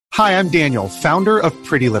Hi, I'm Daniel, founder of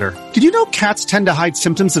Pretty Litter. Did you know cats tend to hide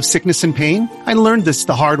symptoms of sickness and pain? I learned this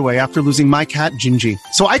the hard way after losing my cat, Gingy.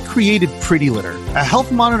 So I created Pretty Litter, a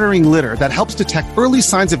health monitoring litter that helps detect early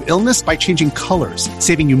signs of illness by changing colors,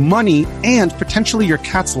 saving you money and potentially your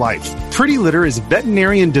cat's life. Pretty Litter is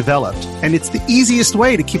veterinarian developed, and it's the easiest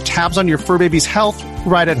way to keep tabs on your fur baby's health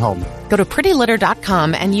right at home. Go to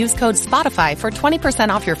prettylitter.com and use code SPOTIFY for 20%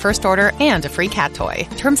 off your first order and a free cat toy.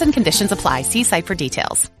 Terms and conditions apply. See site for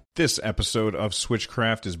details. This episode of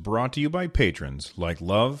Switchcraft is brought to you by patrons like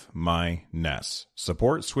Love My Ness.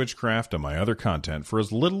 Support Switchcraft and my other content for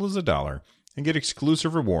as little as $1 and get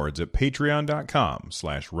exclusive rewards at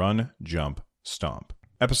patreon.com/runjumpstomp.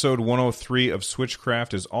 Episode 103 of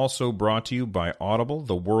Switchcraft is also brought to you by Audible,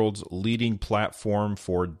 the world's leading platform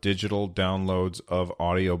for digital downloads of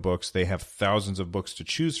audiobooks. They have thousands of books to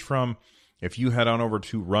choose from. If you head on over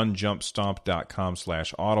to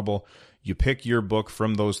runjumpstomp.com/audible, you pick your book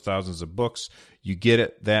from those thousands of books. You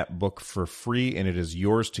get that book for free, and it is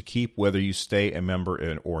yours to keep whether you stay a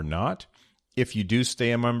member or not. If you do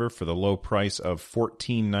stay a member for the low price of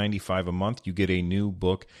 $14.95 a month, you get a new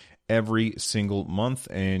book every single month,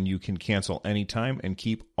 and you can cancel anytime and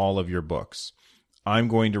keep all of your books. I'm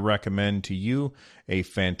going to recommend to you a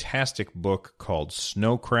fantastic book called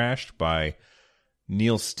Snow Crashed by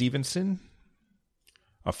Neal Stephenson.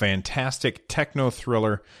 A fantastic techno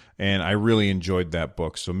thriller, and I really enjoyed that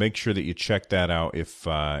book. So make sure that you check that out if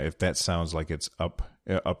that sounds like it's up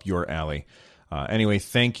your alley. Anyway,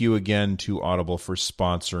 thank you again to Audible for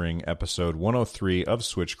sponsoring episode 103 of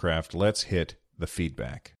Switchcraft. Let's hit the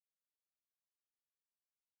feedback.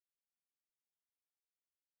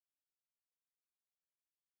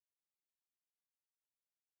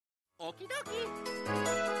 Okie dokie.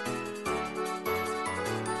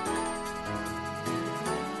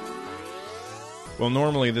 Well,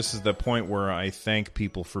 normally this is the point where I thank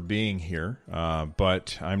people for being here,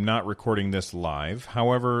 but I'm not recording this live.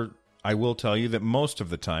 However, I will tell you that most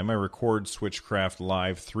of the time I record Switchcraft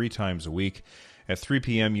live 3 times a week at 3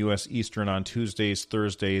 p.m. U.S. Eastern on Tuesdays,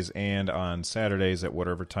 Thursdays, and on Saturdays at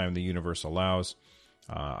whatever time the universe allows.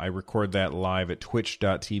 I record that live at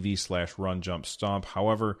twitch.tv/runjumpstomp.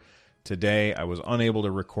 However, today I was unable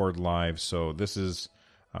to record live, so this is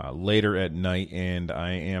later at night, and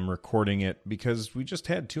I am recording it because we just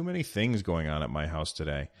had too many things going on at my house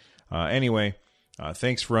today. Anyway,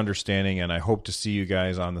 thanks for understanding, and I hope to see you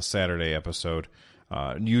guys on the Saturday episode.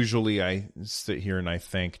 Usually I sit here and I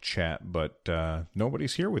thank chat, but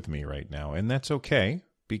nobody's here with me right now, and that's okay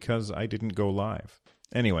because I didn't go live.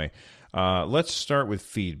 Anyway, let's start with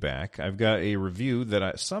feedback. I've got a review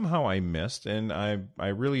that somehow I missed, and I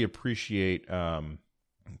really appreciate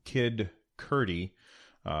Kid Curdy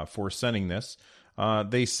for sending this.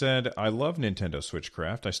 They said, I love Nintendo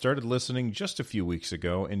Switchcraft. I started listening just a few weeks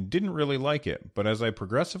ago and didn't really like it, but as I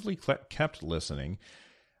progressively kept listening,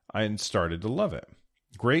 I started to love it.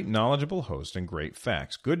 Great knowledgeable host and great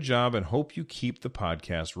facts. Good job, and hope you keep the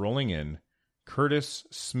podcast rolling in. Curtis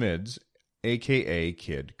Smids, a.k.a.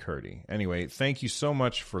 Kid Curdy. Anyway, thank you so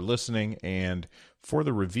much for listening and for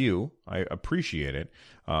the review. I appreciate it.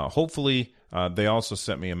 Hopefully, they also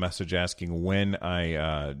sent me a message asking when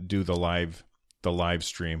I do the live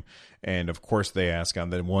stream, and of course they ask on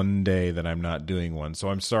the one day that I'm not doing one, so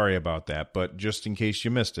I'm sorry about that, but just in case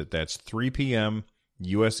you missed it, that's 3 p.m.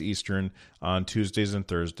 U.S. Eastern on Tuesdays and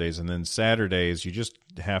Thursdays, and then Saturdays you just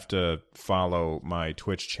have to follow my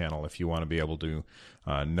Twitch channel if you want to be able to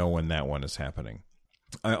know when that one is happening.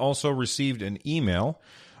 I also received an email.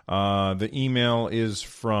 The email is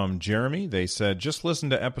from Jeremy. They said, just listened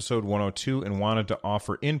to episode 102 and wanted to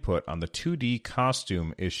offer input on the 2D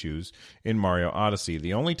costume issues in Mario Odyssey.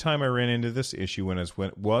 The only time I ran into this issue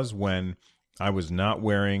was when I was not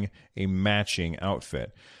wearing a matching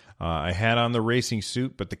outfit. I had on the racing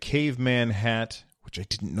suit, but the caveman hat, which I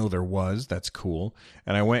didn't know there was, that's cool,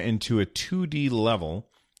 and I went into a 2D level.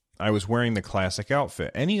 I was wearing the classic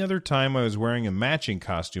outfit. Any other time I was wearing a matching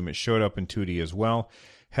costume, it showed up in 2D as well.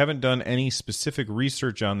 Haven't done any specific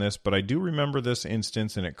research on this, but I do remember this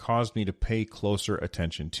instance, and it caused me to pay closer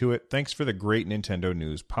attention to it. Thanks for the great Nintendo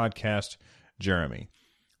News podcast, Jeremy.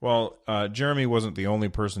 Well, Jeremy wasn't the only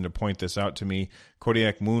person to point this out to me.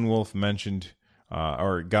 Kodiak Moonwolf mentioned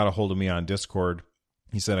or got a hold of me on Discord.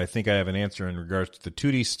 He said, I think I have an answer in regards to the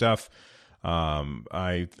 2D stuff.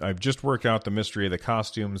 I've just worked out the mystery of the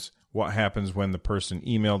costumes, what happens when the person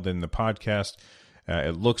emailed in the podcast.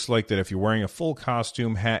 It looks like that if you're wearing a full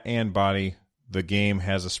costume, hat, and body, the game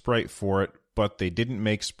has a sprite for it, but they didn't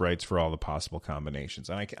make sprites for all the possible combinations.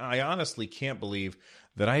 And I honestly can't believe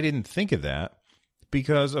that I didn't think of that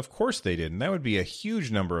because of course they didn't. That would be a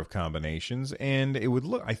huge number of combinations, and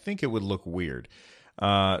I think it would look weird.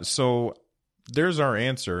 So there's our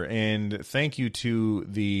answer, and thank you to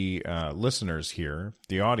the listeners here,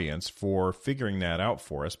 the audience, for figuring that out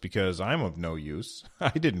for us, because I'm of no use.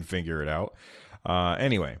 I didn't figure it out.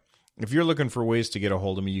 Anyway, if you're looking for ways to get a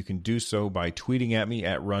hold of me, you can do so by tweeting at me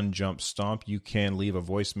at RunJumpStomp. You can leave a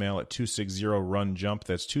voicemail at 260-RUN-JUMP.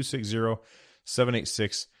 That's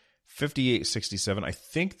 260-786-5867. I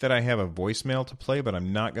think that I have a voicemail to play, but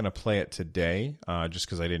I'm not going to play it today just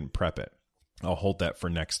because I didn't prep it. I'll hold that for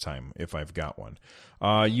next time if I've got one.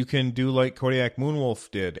 You can do like Kodiak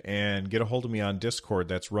Moonwolf did and get a hold of me on Discord.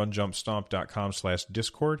 That's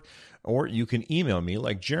runjumpstomp.com/Discord. Or you can email me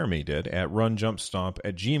like Jeremy did at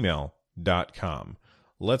runjumpstomp@gmail.com.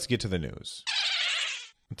 Let's get to the news.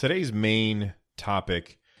 Today's main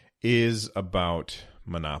topic is about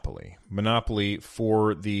Monopoly. Monopoly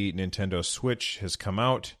for the Nintendo Switch has come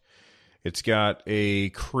out. It's got a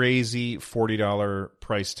crazy $40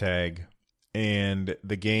 price tag, and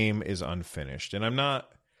the game is unfinished. And I'm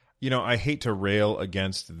not, I hate to rail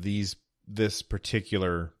against this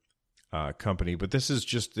particular company, but this is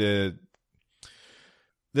just a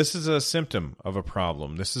symptom of a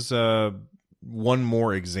problem. This is one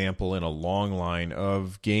more example in a long line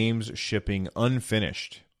of games shipping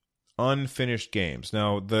unfinished games.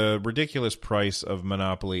 Now, the ridiculous price of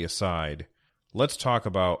Monopoly aside, let's talk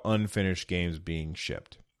about unfinished games being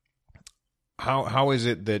shipped. How is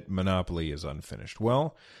it that Monopoly is unfinished?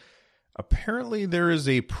 Well, apparently there is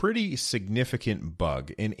a pretty significant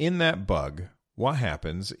bug. And in that bug, what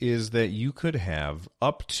happens is that you could have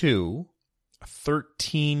up to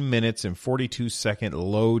 13 minutes and 42 second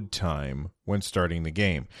load time when starting the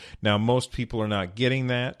game. Now, most people are not getting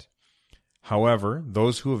that. However,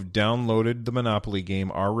 those who have downloaded the Monopoly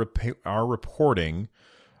game are reporting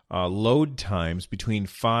load times between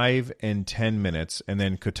 5 and 10 minutes, and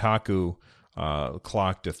then Kotaku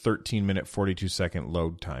clocked a 13-minute, 42-second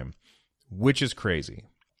load time, which is crazy.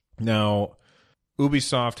 Now,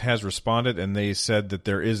 Ubisoft has responded, and they said that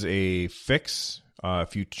there is a fix.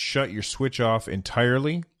 If you shut your Switch off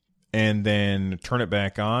entirely and then turn it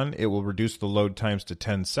back on, it will reduce the load times to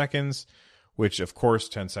 10 seconds, which, of course,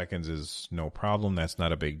 10 seconds is no problem. That's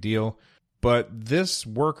not a big deal. But this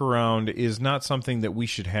workaround is not something that we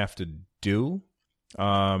should have to do.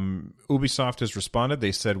 Ubisoft has responded.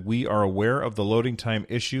 They said, "We are aware of the loading time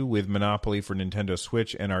issue with Monopoly for Nintendo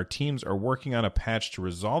Switch, and our teams are working on a patch to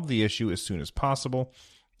resolve the issue as soon as possible.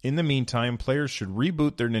 In the meantime, players should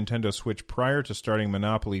reboot their Nintendo Switch prior to starting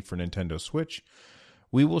Monopoly for Nintendo Switch.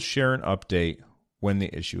 We will share an update when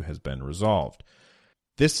the issue has been resolved."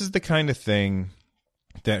 This is the kind of thing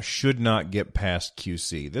that should not get past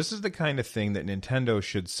QC. This is the kind of thing that Nintendo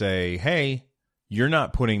should say, hey, you're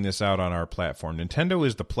not putting this out on our platform. Nintendo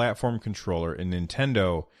is the platform controller, and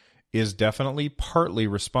Nintendo is definitely partly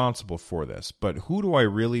responsible for this. But who do I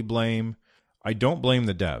really blame? I don't blame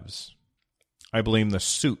the devs. I blame the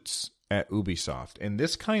suits at Ubisoft. And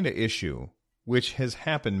this kind of issue, which has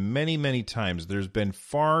happened many, many times, there's been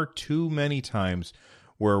far too many times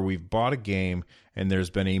where we've bought a game and there's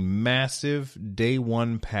been a massive day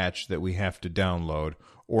one patch that we have to download,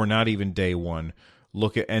 or not even day one.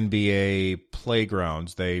 Look at NBA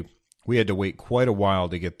Playgrounds. We had to wait quite a while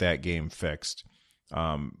to get that game fixed.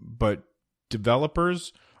 But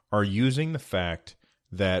developers are using the fact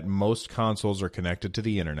that most consoles are connected to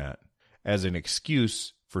the internet as an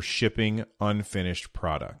excuse for shipping unfinished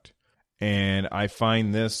product. And I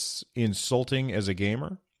find this insulting as a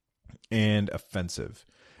gamer and offensive.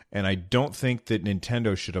 And I don't think that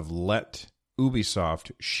Nintendo should have let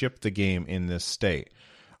Ubisoft ship the game in this state.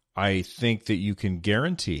 I think that you can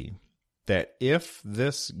guarantee that if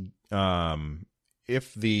the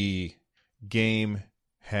game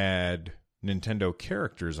had Nintendo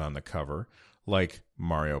characters on the cover, like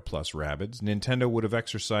Mario plus Rabbids, Nintendo would have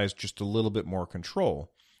exercised just a little bit more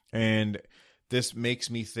control. And this makes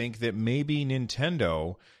me think that maybe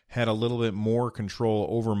Nintendo had a little bit more control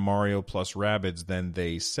over Mario plus Rabbids than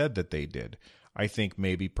they said that they did. I think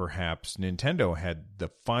maybe perhaps Nintendo had the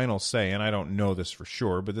final say, and I don't know this for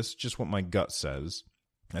sure, but this is just what my gut says.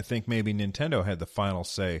 I think maybe Nintendo had the final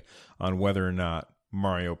say on whether or not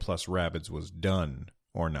Mario plus Rabbids was done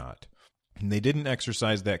or not. And they didn't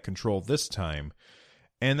exercise that control this time,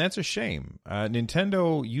 and that's a shame.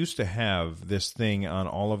 Nintendo used to have this thing on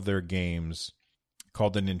all of their games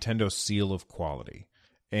called the Nintendo Seal of Quality.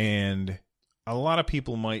 And a lot of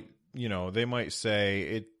people might, they might say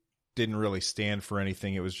it didn't really stand for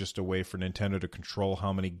anything. It was just a way for Nintendo to control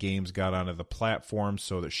how many games got onto the platform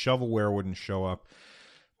so that shovelware wouldn't show up.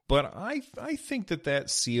 But I think that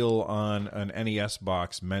seal on an NES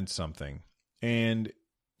box meant something. And,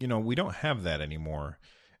 we don't have that anymore.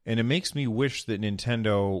 And it makes me wish that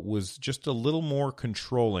Nintendo was just a little more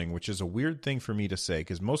controlling, which is a weird thing for me to say,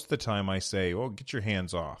 because most of the time I say, oh, get your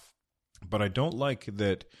hands off. But I don't like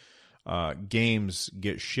that games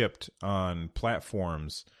get shipped on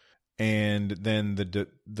platforms and then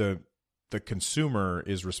the consumer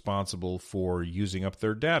is responsible for using up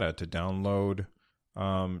their data to download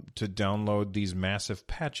these massive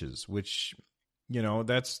patches, which,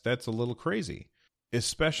 that's a little crazy,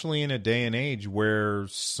 especially in a day and age where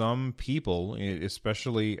some people,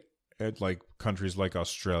 especially at like countries like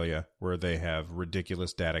Australia, where they have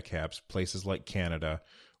ridiculous data caps, places like Canada,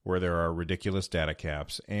 where there are ridiculous data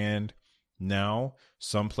caps, and now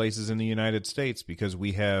some places in the United States, because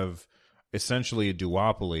we have essentially a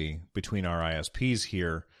duopoly between our ISPs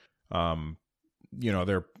here,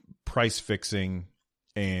 they're price fixing,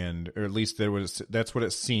 or at least that's what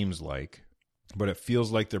it seems like, but it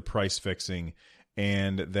feels like they're price fixing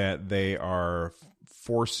and that they are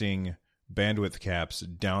forcing bandwidth caps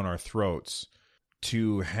down our throats.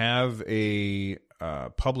 To have a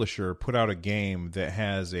publisher put out a game that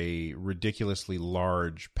has a ridiculously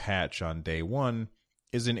large patch on day one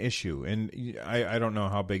is an issue. And I don't know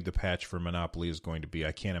how big the patch for Monopoly is going to be.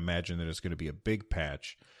 I can't imagine that it's going to be a big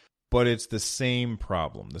patch. But it's the same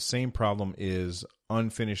problem. The same problem is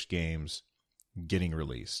unfinished games getting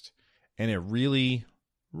released. And it really,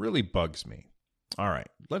 really bugs me. All right,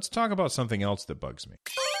 let's talk about something else that bugs me.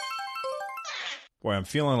 Boy, I'm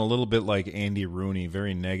feeling a little bit like Andy Rooney,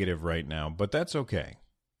 very negative right now, but that's okay.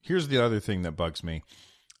 Here's the other thing that bugs me.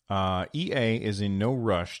 EA is in no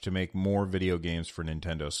rush to make more video games for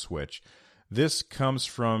Nintendo Switch. This comes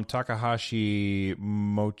from Takahashi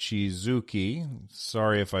Mochizuki.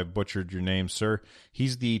 Sorry if I butchered your name, sir.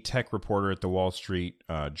 He's the tech reporter at the Wall Street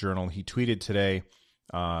Journal. He tweeted today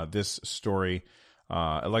this story.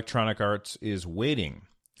 Electronic Arts is waiting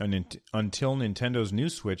until Nintendo's new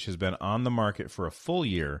Switch has been on the market for a full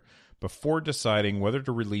year before deciding whether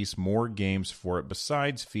to release more games for it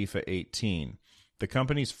besides FIFA 18. The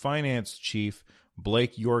company's finance chief,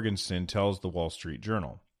 Blake Jorgensen, tells the Wall Street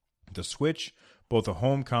Journal. The Switch, both a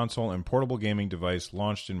home console and portable gaming device,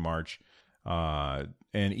 launched in March. An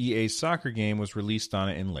EA soccer game was released on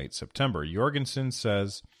it in late September. Jorgensen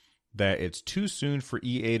says that it's too soon for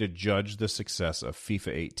EA to judge the success of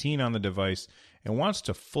FIFA 18 on the device and wants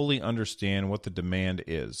to fully understand what the demand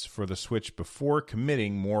is for the Switch before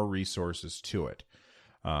committing more resources to it.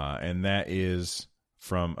 And that is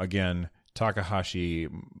from, again, Takahashi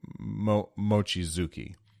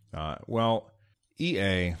Mochizuki. Well,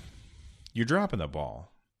 EA, you're dropping the ball.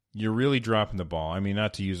 You're really dropping the ball. I mean,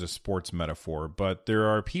 not to use a sports metaphor, but there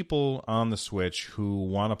are people on the Switch who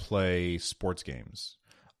want to play sports games.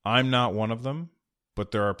 I'm not one of them, but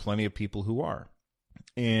there are plenty of people who are.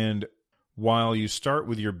 And while you start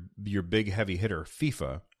with your big heavy hitter,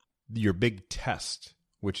 FIFA, your big test,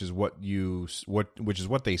 which is what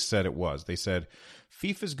they said it was. They said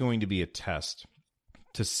FIFA is going to be a test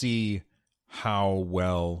to see how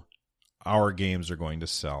well our games are going to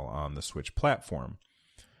sell on the Switch platform.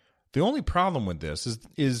 The only problem with this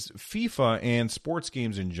is FIFA and sports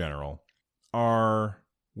games in general are,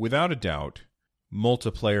 without a doubt,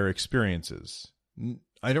 multiplayer experiences.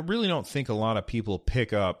 I really don't think a lot of people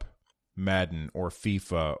pick up Madden or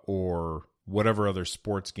FIFA or whatever other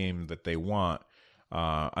sports game that they want.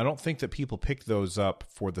 I don't think that people pick those up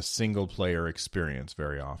for the single player experience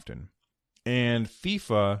very often. And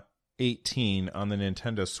FIFA 18 on the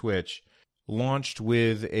Nintendo Switch launched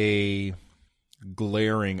with a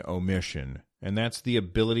glaring omission, and that's the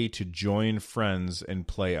ability to join friends and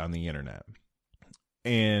play on the internet.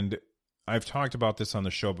 And I've talked about this on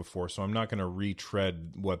the show before, so I'm not going to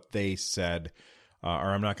retread what they said, or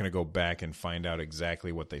I'm not going to go back and find out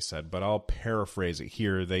exactly what they said, but I'll paraphrase it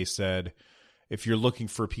here. They said, if you're looking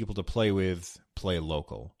for people to play with, play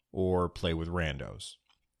local or play with randos.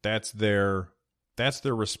 That's their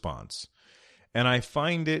response. And I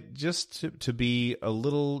find it just to be a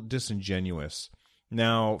little disingenuous.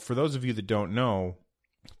 Now, for those of you that don't know,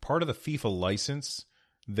 part of the FIFA license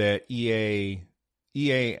that EA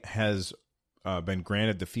has been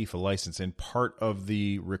granted the FIFA license, and part of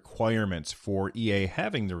the requirements for EA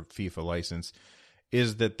having the FIFA license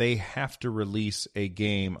is that they have to release a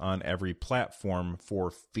game on every platform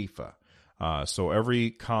for FIFA. So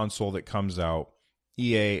every console that comes out,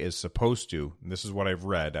 EA is supposed to, and this is what I've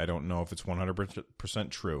read, I don't know if it's 100%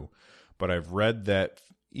 true, but I've read that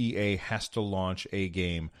EA has to launch a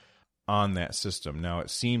game on that system. Now, it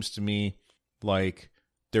seems to me like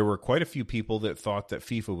there were quite a few people that thought that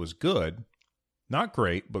FIFA was good. Not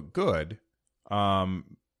great, but good.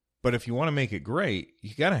 But if you want to make it great,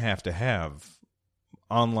 you got to have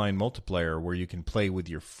online multiplayer where you can play with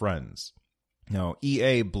your friends. Now,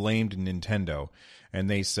 EA blamed Nintendo, and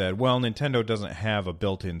they said, well, Nintendo doesn't have a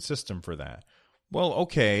built-in system for that. Well,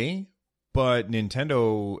 okay, but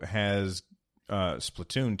Nintendo has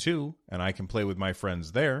Splatoon 2, and I can play with my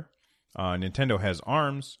friends there. Nintendo has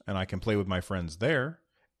ARMS, and I can play with my friends there.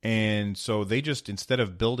 And so they just, instead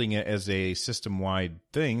of building it as a system-wide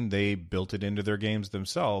thing, they built it into their games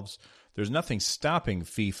themselves. There's nothing stopping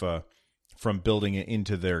FIFA from building it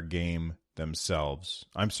into their game themselves.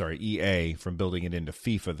 I'm sorry, EA from building it into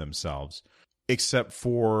FIFA themselves. Except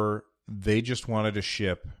for they just wanted to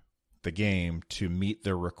ship the game to meet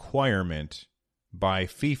their requirement by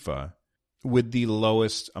FIFA with the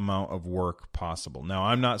lowest amount of work possible. Now,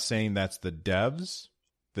 I'm not saying that's the devs.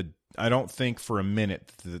 I don't think for a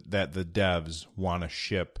minute that the devs want to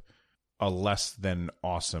ship a less than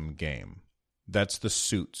awesome game. That's the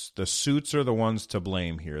suits. The suits are the ones to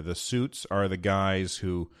blame here. The suits are the guys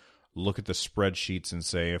who look at the spreadsheets and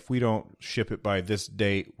say, if we don't ship it by this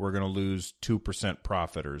date, we're going to lose 2%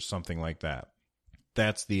 profit or something like that.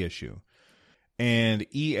 That's the issue. And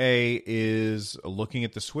EA is looking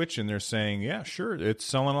at the Switch and they're saying, yeah, sure, it's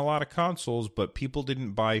selling a lot of consoles, but people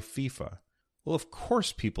didn't buy FIFA. Well, of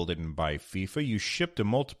course people didn't buy FIFA. You shipped a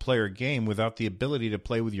multiplayer game without the ability to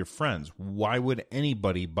play with your friends. Why would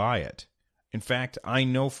anybody buy it? In fact, I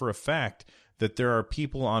know for a fact that there are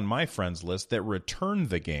people on my friends list that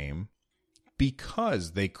returned the game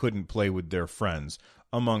because they couldn't play with their friends,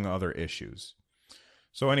 among other issues.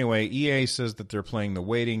 So anyway, EA says that they're playing the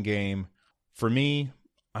waiting game. For me,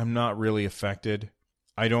 I'm not really affected.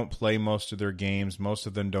 I don't play most of their games. Most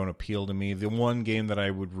of them don't appeal to me. The one game that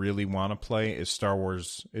I would really want to play is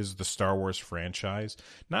the Star Wars franchise.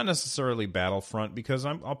 Not necessarily Battlefront, because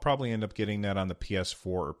I'll probably end up getting that on the PS4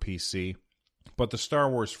 or PC. But the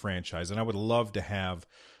Star Wars franchise, and I would love to have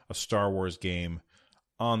a Star Wars game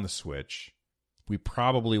on the Switch. We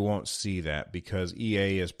probably won't see that because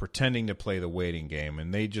EA is pretending to play the waiting game,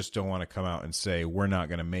 and they just don't want to come out and say, we're not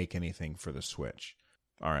going to make anything for the Switch.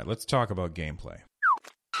 All right, let's talk about gameplay.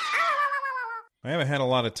 I haven't had a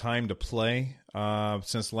lot of time to play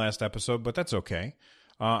since the last episode, but that's okay.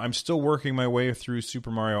 I'm still working my way through Super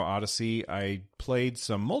Mario Odyssey. I played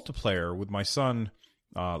some multiplayer with my son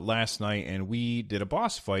last night, and we did a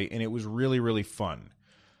boss fight, and it was really, really fun.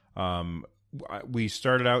 We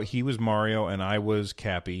started out, he was Mario, and I was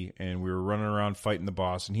Cappy, and we were running around fighting the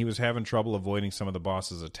boss, and he was having trouble avoiding some of the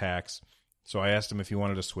boss's attacks. So I asked him if he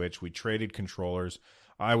wanted to switch. We traded controllers.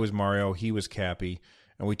 I was Mario, he was Cappy.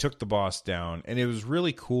 And we took the boss down, and it was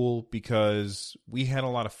really cool because we had a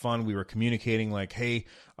lot of fun. We were communicating like, hey,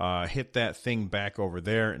 hit that thing back over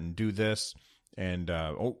there and do this. And,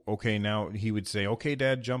 okay, now he would say, okay,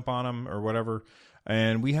 Dad, jump on him or whatever.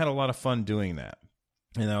 And we had a lot of fun doing that.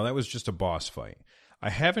 And now that was just a boss fight.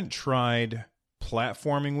 I haven't tried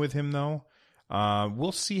platforming with him, though.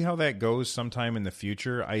 We'll see how that goes sometime in the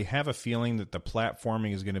future. I have a feeling that the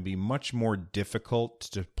platforming is going to be much more difficult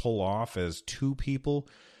to pull off as two people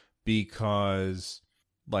because,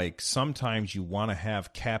 like, sometimes you want to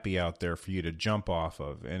have Cappy out there for you to jump off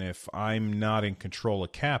of. And if I'm not in control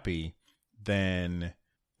of Cappy, then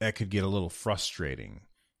that could get a little frustrating.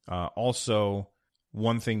 Also,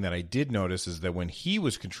 one thing that I did notice is that when he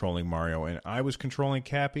was controlling Mario and I was controlling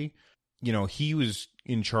Cappy, you know, he was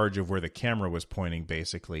in charge of where the camera was pointing,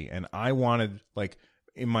 basically. And I wanted, like,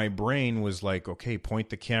 in my brain was like, okay,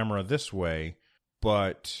 point the camera this way.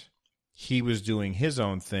 But he was doing his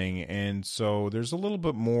own thing. And so there's a little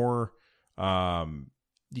bit more,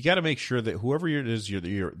 you got to make sure that whoever it is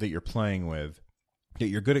that you're playing with, that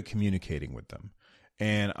you're good at communicating with them.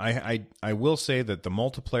 And I will say that the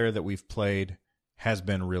multiplayer that we've played has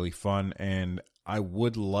been really fun. And I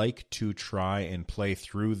would like to try and play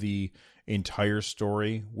through the entire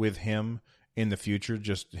story with him in the future,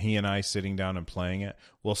 just he and I sitting down and playing it.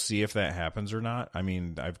 We'll see if that happens or not. I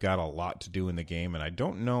mean, I've got a lot to do in the game, and I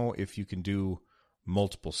don't know if you can do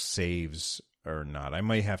multiple saves or not. I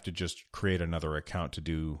might have to just create another account to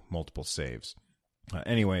do multiple saves.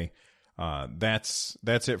 Anyway, that's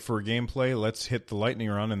it for gameplay. Let's hit the lightning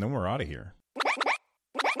round, and then we're out of here.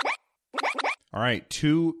 All right,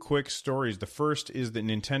 2 quick stories. The first is that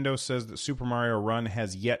Nintendo says that Super Mario Run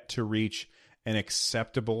has yet to reach an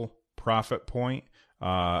acceptable profit point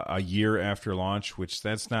a year after launch, which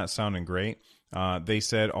that's not sounding great. They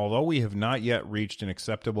said, although we have not yet reached an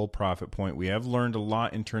acceptable profit point, we have learned a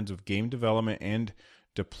lot in terms of game development and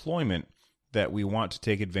deployment that we want to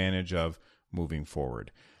take advantage of moving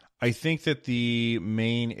forward. I think that the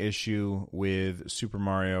main issue with Super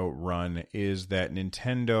Mario Run is that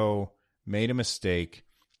Nintendo made a mistake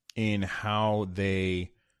in how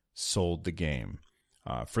they sold the game.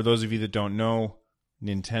 For those of you that don't know,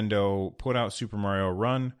 Nintendo put out Super Mario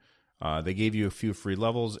Run. They gave you a few free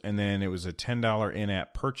levels, and then it was a $10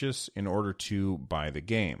 in-app purchase in order to buy the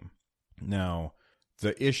game. Now,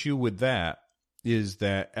 the issue with that is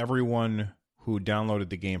that everyone who downloaded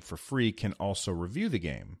the game for free can also review the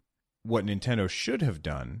game. What Nintendo should have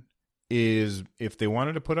done is, if they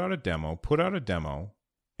wanted to put out a demo,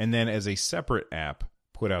 and then as a separate app,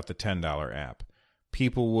 put out the $10 app.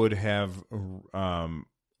 People would have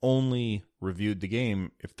only reviewed the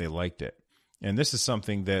game if they liked it. And this is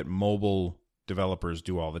something that mobile developers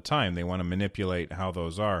do all the time. They want to manipulate how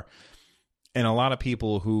those are. And a lot of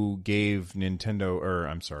people who gave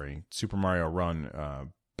Super Mario Run a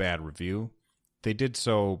bad review, they did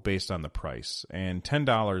so based on the price. And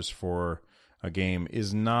 $10 for a game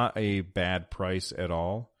is not a bad price at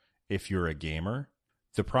all if you're a gamer.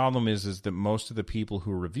 The problem is that most of the people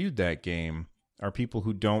who reviewed that game are people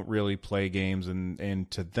who don't really play games, and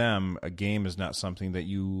to them, a game is not something that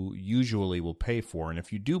you usually will pay for. And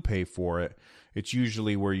if you do pay for it, it's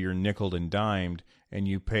usually where you're nickeled and dimed, and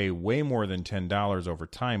you pay way more than $10 over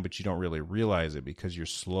time, but you don't really realize it because you're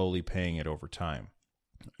slowly paying it over time.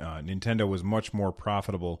 Nintendo was much more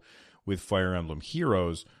profitable with Fire Emblem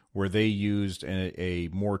Heroes, where they used a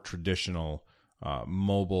more traditional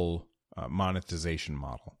mobile monetization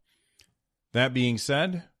model. That being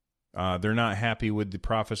said, they're not happy with the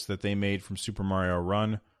profits that they made from Super Mario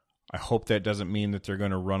Run. I hope that doesn't mean that they're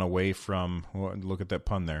going to run away from... Well, look at that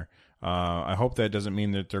pun there. I hope that doesn't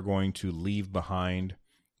mean that they're going to leave behind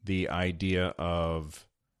the idea of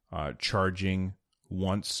charging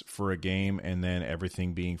once for a game and then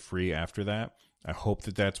everything being free after that. I hope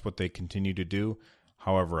that that's what they continue to do.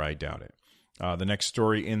 However, I doubt it. The next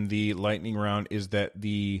story in the lightning round is that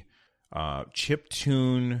the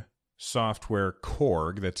chiptune software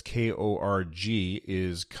Korg, that's Korg,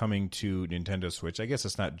 is coming to Nintendo Switch. I guess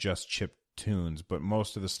it's not just chiptunes, but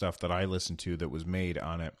most of the stuff that I listen to that was made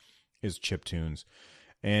on it is chiptunes.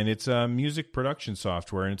 And it's a music production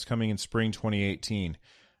software, and it's coming in spring 2018.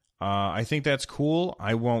 I think that's cool.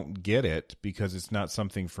 I won't get it because it's not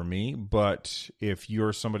something for me, but if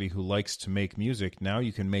you're somebody who likes to make music, now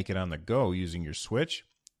you can make it on the go using your Switch.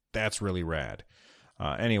 That's really rad.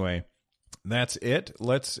 Anyway, that's it.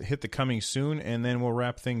 Let's hit the coming soon, and then we'll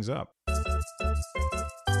wrap things up.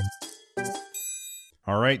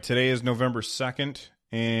 All right, today is November 2nd,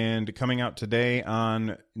 and coming out today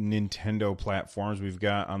on Nintendo platforms, we've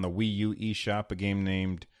got on the Wii U eShop a game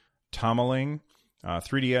named Tomaling.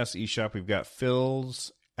 3DS eShop, we've got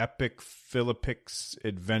Phil's Epic Philippix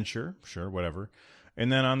Adventure. Sure, whatever.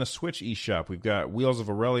 And then on the Switch eShop, we've got Wheels of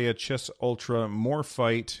Aurelia, Chess Ultra, More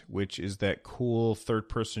Fight, which is that cool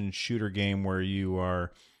third-person shooter game where you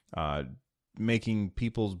are making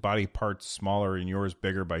people's body parts smaller and yours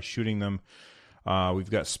bigger by shooting them.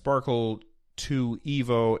 We've got Sparkle 2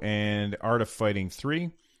 Evo and Art of Fighting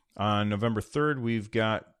 3. On November 3rd, we've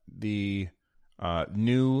got the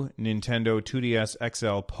new Nintendo 2DS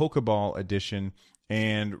XL Pokeball Edition.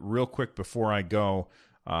 And real quick before I go,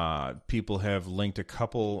 people have linked a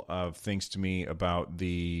couple of things to me about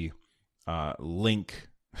the Link,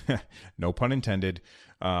 no pun intended,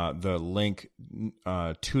 the Link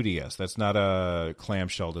 2DS. That's not a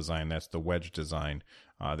clamshell design, that's the wedge design.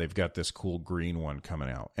 They've got this cool green one coming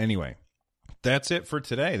out. Anyway, that's it for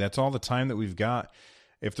today. That's all the time that we've got.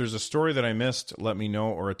 If there's a story that I missed, let me know,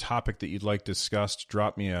 or a topic that you'd like discussed,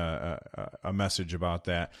 drop me a message about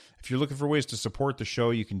that. If you're looking for ways to support the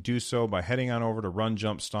show, you can do so by heading on over to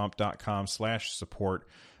runjumpstomp.com/support.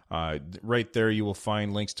 Right there, you will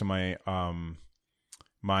find links to my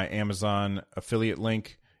my Amazon affiliate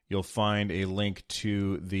link. You'll find a link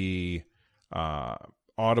to the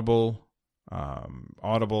Audible,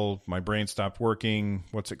 my brain stopped working.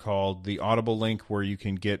 What's it called? The Audible link where you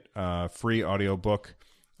can get a free audiobook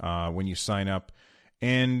when you sign up.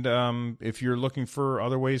 And if you're looking for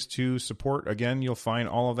other ways to support, again, you'll find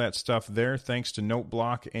all of that stuff there. Thanks to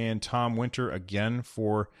NoteBlock and Tom Winter again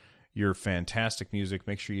for your fantastic music.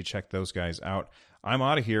 Make sure you check those guys out. I'm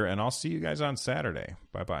out of here, and I'll see you guys on Saturday.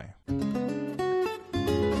 Bye-bye.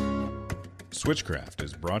 Switchcraft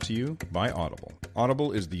is brought to you by Audible.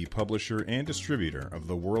 Audible is the publisher and distributor of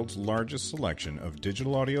the world's largest selection of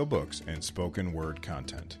digital audiobooks and spoken word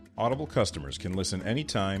content. Audible customers can listen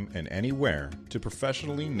anytime and anywhere to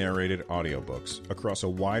professionally narrated audiobooks across a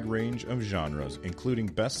wide range of genres, including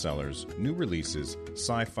bestsellers, new releases,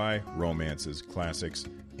 sci-fi, romances, classics,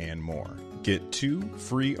 and more. Get 2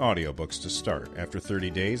 free audiobooks to start. After 30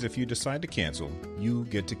 days, if you decide to cancel, you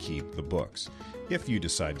get to keep the books. If you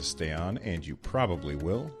decide to stay on, and you probably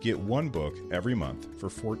will, get 1 book every month for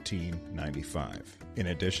 $14.95. In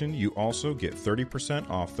addition, you also get 30%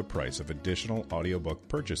 off the price of additional audiobook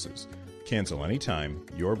purchases. Cancel anytime.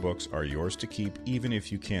 Your books are yours to keep even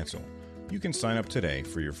if you cancel. You can sign up today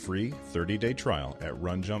for your free 30-day trial at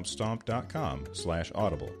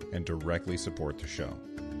runjumpstomp.com/audible and directly support the show.